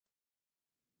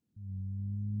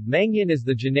Mangyan is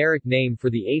the generic name for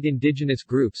the 8 indigenous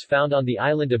groups found on the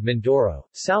island of Mindoro,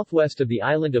 southwest of the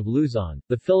island of Luzon,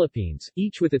 the Philippines,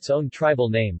 each with its own tribal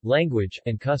name, language,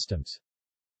 and customs.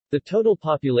 The total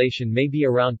population may be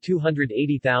around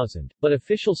 280,000, but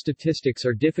official statistics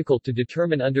are difficult to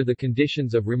determine under the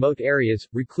conditions of remote areas,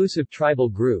 reclusive tribal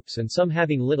groups and some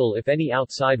having little if any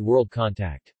outside world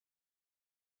contact.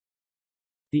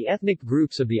 The ethnic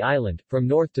groups of the island, from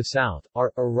north to south,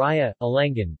 are Araya,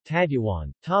 Alangan,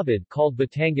 Tadyuan, Tabid called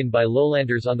Batangan by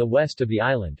lowlanders on the west of the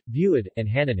island, Buid, and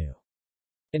Hananu.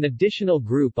 An additional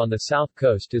group on the south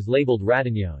coast is labeled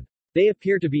Radinyon. They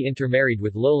appear to be intermarried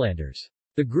with lowlanders.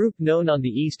 The group known on the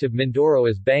east of Mindoro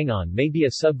as Bangon may be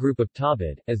a subgroup of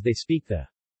Tabid, as they speak the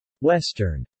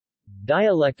western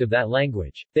dialect of that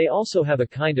language. They also have a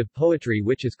kind of poetry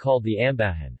which is called the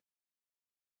Ambahan.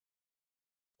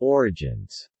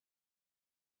 Origins.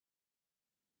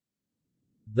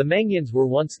 The Mangyans were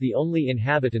once the only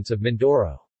inhabitants of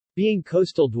Mindoro. Being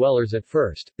coastal dwellers at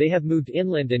first, they have moved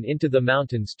inland and into the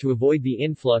mountains to avoid the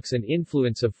influx and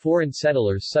influence of foreign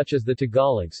settlers such as the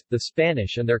Tagalogs, the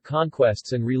Spanish and their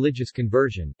conquests and religious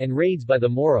conversion, and raids by the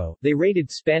Moro. They raided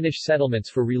Spanish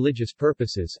settlements for religious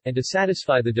purposes, and to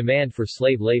satisfy the demand for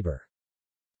slave labor.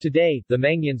 Today, the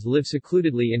Mangyans live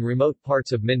secludedly in remote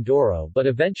parts of Mindoro but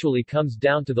eventually comes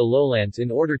down to the lowlands in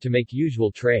order to make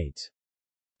usual trades.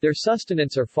 Their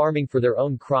sustenance are farming for their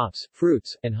own crops,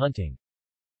 fruits, and hunting.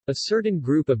 A certain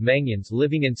group of Mangyans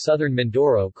living in southern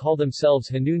Mindoro call themselves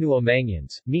Hanunuo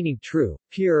Mangyans, meaning true,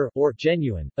 pure, or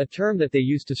genuine, a term that they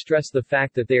use to stress the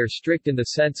fact that they are strict in the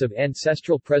sense of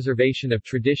ancestral preservation of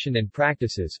tradition and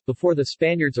practices. Before the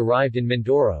Spaniards arrived in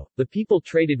Mindoro, the people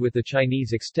traded with the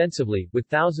Chinese extensively, with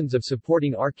thousands of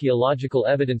supporting archaeological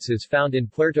evidences found in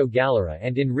Puerto Galera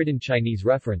and in written Chinese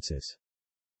references.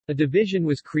 A division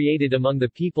was created among the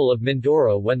people of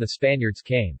Mindoro when the Spaniards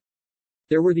came.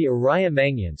 There were the Araya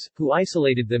Mangyans, who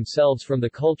isolated themselves from the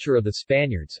culture of the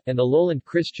Spaniards, and the lowland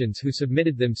Christians who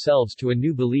submitted themselves to a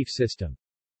new belief system.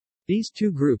 These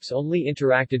two groups only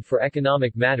interacted for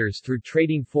economic matters through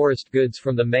trading forest goods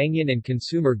from the Mangyan and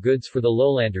consumer goods for the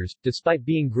lowlanders. Despite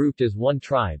being grouped as one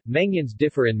tribe, Mangyans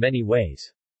differ in many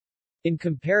ways. In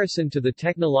comparison to the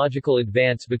technological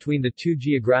advance between the two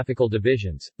geographical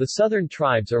divisions, the southern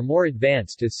tribes are more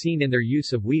advanced as seen in their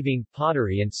use of weaving,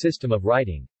 pottery and system of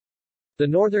writing. The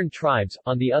northern tribes,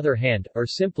 on the other hand, are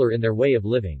simpler in their way of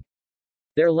living.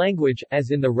 Their language,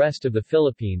 as in the rest of the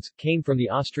Philippines, came from the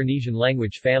Austronesian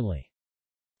language family.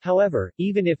 However,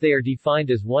 even if they are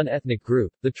defined as one ethnic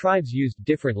group, the tribes used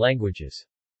different languages.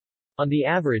 On the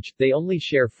average, they only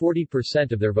share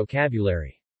 40% of their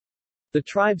vocabulary. The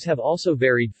tribes have also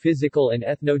varied physical and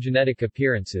ethnogenetic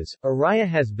appearances. Araya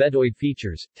has Bedoid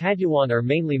features, Tadyuan are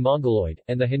mainly Mongoloid,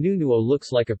 and the Hanunuo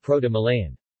looks like a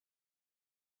Proto-Malayan.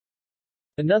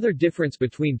 Another difference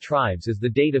between tribes is the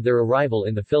date of their arrival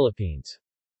in the Philippines.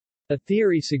 A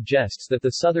theory suggests that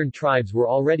the southern tribes were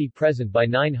already present by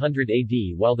 900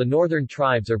 AD while the northern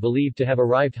tribes are believed to have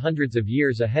arrived hundreds of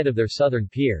years ahead of their southern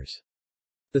peers.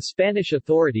 The Spanish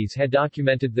authorities had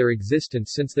documented their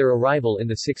existence since their arrival in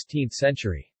the 16th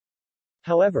century.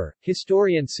 However,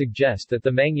 historians suggest that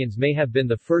the Mangyans may have been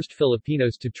the first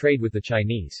Filipinos to trade with the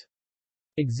Chinese.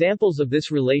 Examples of this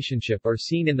relationship are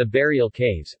seen in the burial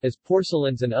caves, as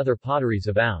porcelains and other potteries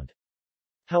abound.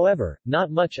 However,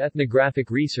 not much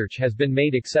ethnographic research has been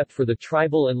made except for the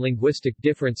tribal and linguistic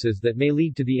differences that may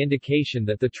lead to the indication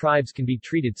that the tribes can be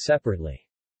treated separately.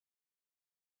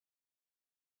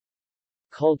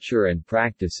 Culture and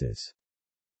practices.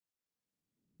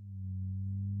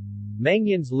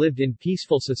 Mangyans lived in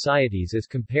peaceful societies as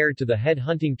compared to the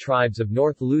head-hunting tribes of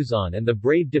North Luzon and the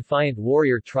brave defiant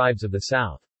warrior tribes of the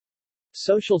South.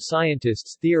 Social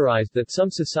scientists theorized that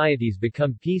some societies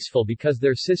become peaceful because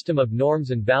their system of norms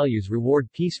and values reward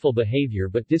peaceful behavior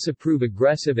but disapprove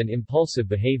aggressive and impulsive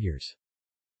behaviors.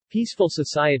 Peaceful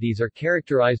societies are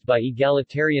characterized by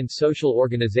egalitarian social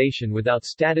organization without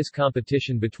status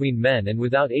competition between men and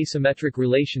without asymmetric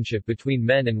relationship between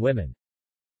men and women.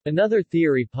 Another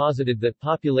theory posited that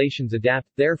populations adapt,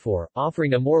 therefore,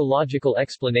 offering a more logical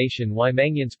explanation why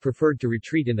Mangyans preferred to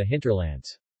retreat in the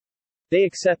hinterlands. They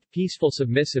accept peaceful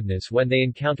submissiveness when they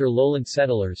encounter lowland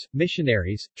settlers,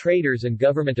 missionaries, traders and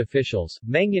government officials.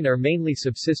 Mangyan are mainly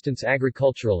subsistence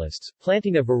agriculturalists,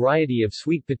 planting a variety of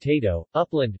sweet potato,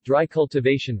 upland, dry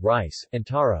cultivation, rice, and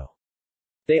taro.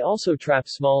 They also trap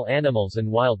small animals and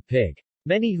wild pig.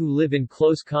 Many who live in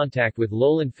close contact with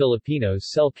lowland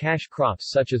Filipinos sell cash crops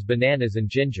such as bananas and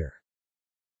ginger.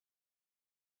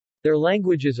 Their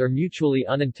languages are mutually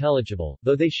unintelligible,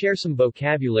 though they share some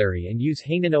vocabulary and use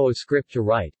Hainanoo script to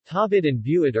write. Tabid and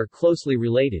Buid are closely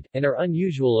related, and are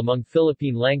unusual among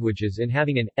Philippine languages in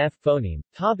having an F phoneme.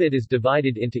 Tabid is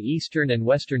divided into Eastern and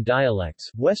Western dialects.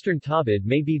 Western Tabid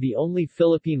may be the only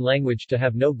Philippine language to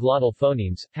have no glottal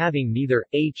phonemes, having neither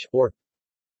H or.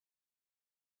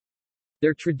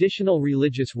 Their traditional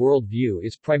religious worldview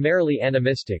is primarily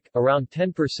animistic. Around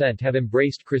 10% have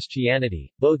embraced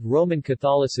Christianity, both Roman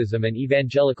Catholicism and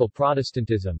Evangelical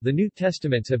Protestantism. The New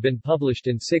Testaments have been published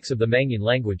in 6 of the Mangyan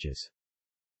languages.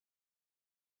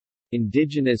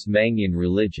 Indigenous Mangyan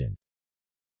religion.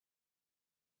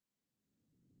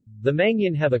 The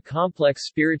Mangyan have a complex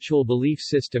spiritual belief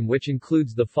system which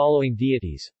includes the following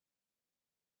deities.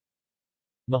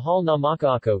 Mahal na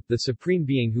Makako, the Supreme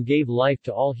Being who gave life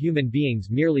to all human beings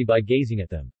merely by gazing at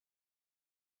them.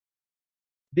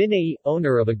 Binay,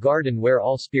 owner of a garden where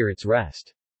all spirits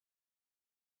rest.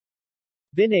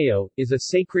 Binayo, is a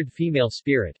sacred female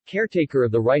spirit, caretaker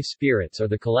of the rice spirits or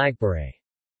the Kalagpare.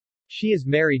 She is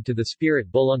married to the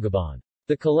spirit Bulungaban.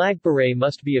 The Kalagpare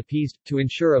must be appeased, to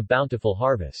ensure a bountiful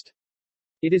harvest.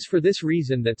 It is for this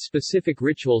reason that specific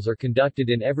rituals are conducted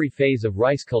in every phase of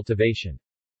rice cultivation.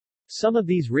 Some of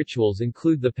these rituals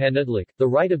include the panudlik, the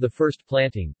rite of the first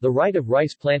planting, the rite of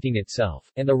rice planting itself,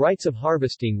 and the rites of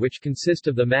harvesting which consist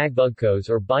of the magbugkos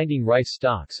or binding rice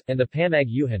stalks, and the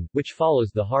pamagyuhan, which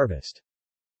follows the harvest.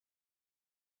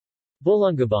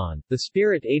 Bulungaban, the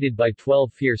spirit aided by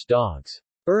 12 fierce dogs.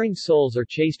 Erring souls are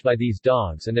chased by these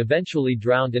dogs and eventually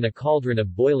drowned in a cauldron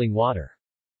of boiling water.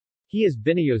 He is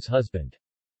Binayo's husband.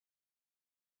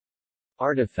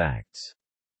 Artifacts.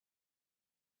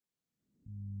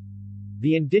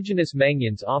 The indigenous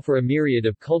Mangyans offer a myriad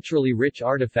of culturally rich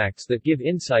artifacts that give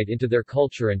insight into their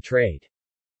culture and trade.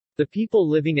 The people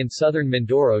living in southern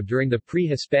Mindoro during the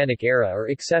pre-Hispanic era are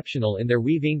exceptional in their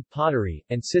weaving, pottery,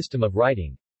 and system of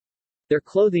writing. Their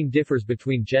clothing differs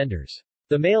between genders.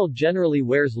 The male generally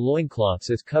wears loincloths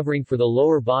as covering for the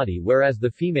lower body, whereas the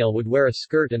female would wear a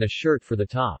skirt and a shirt for the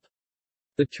top.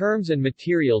 The terms and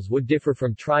materials would differ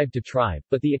from tribe to tribe,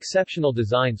 but the exceptional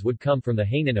designs would come from the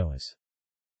Hainanoas.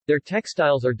 Their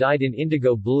textiles are dyed in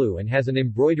indigo blue and has an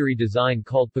embroidery design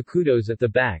called pakudos at the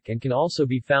back and can also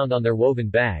be found on their woven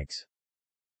bags.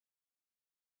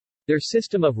 Their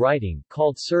system of writing,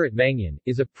 called Surat Mangyan,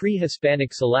 is a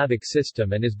pre-Hispanic syllabic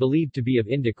system and is believed to be of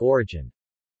Indic origin.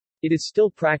 It is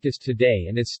still practiced today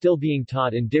and is still being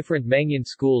taught in different Mangyan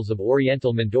schools of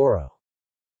Oriental Mindoro.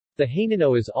 The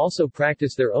Hainanoas also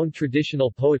practice their own traditional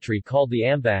poetry called the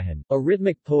Ambahan, a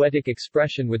rhythmic poetic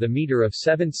expression with a meter of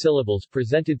 7 syllables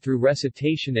presented through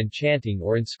recitation and chanting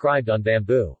or inscribed on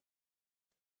bamboo.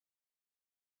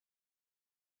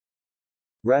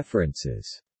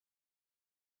 References.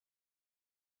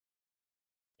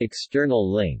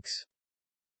 External links.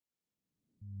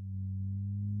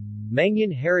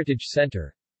 Mangyan Heritage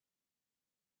Center.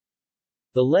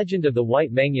 The Legend of the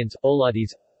White Mangyans,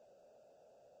 Olades.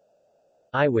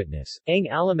 Eyewitness. Ang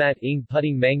Alamat ng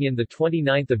Puting Mangyan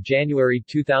 29 January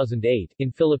 2008, in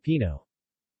Filipino.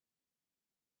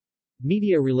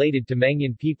 Media related to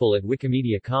Mangyan people at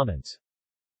Wikimedia Commons.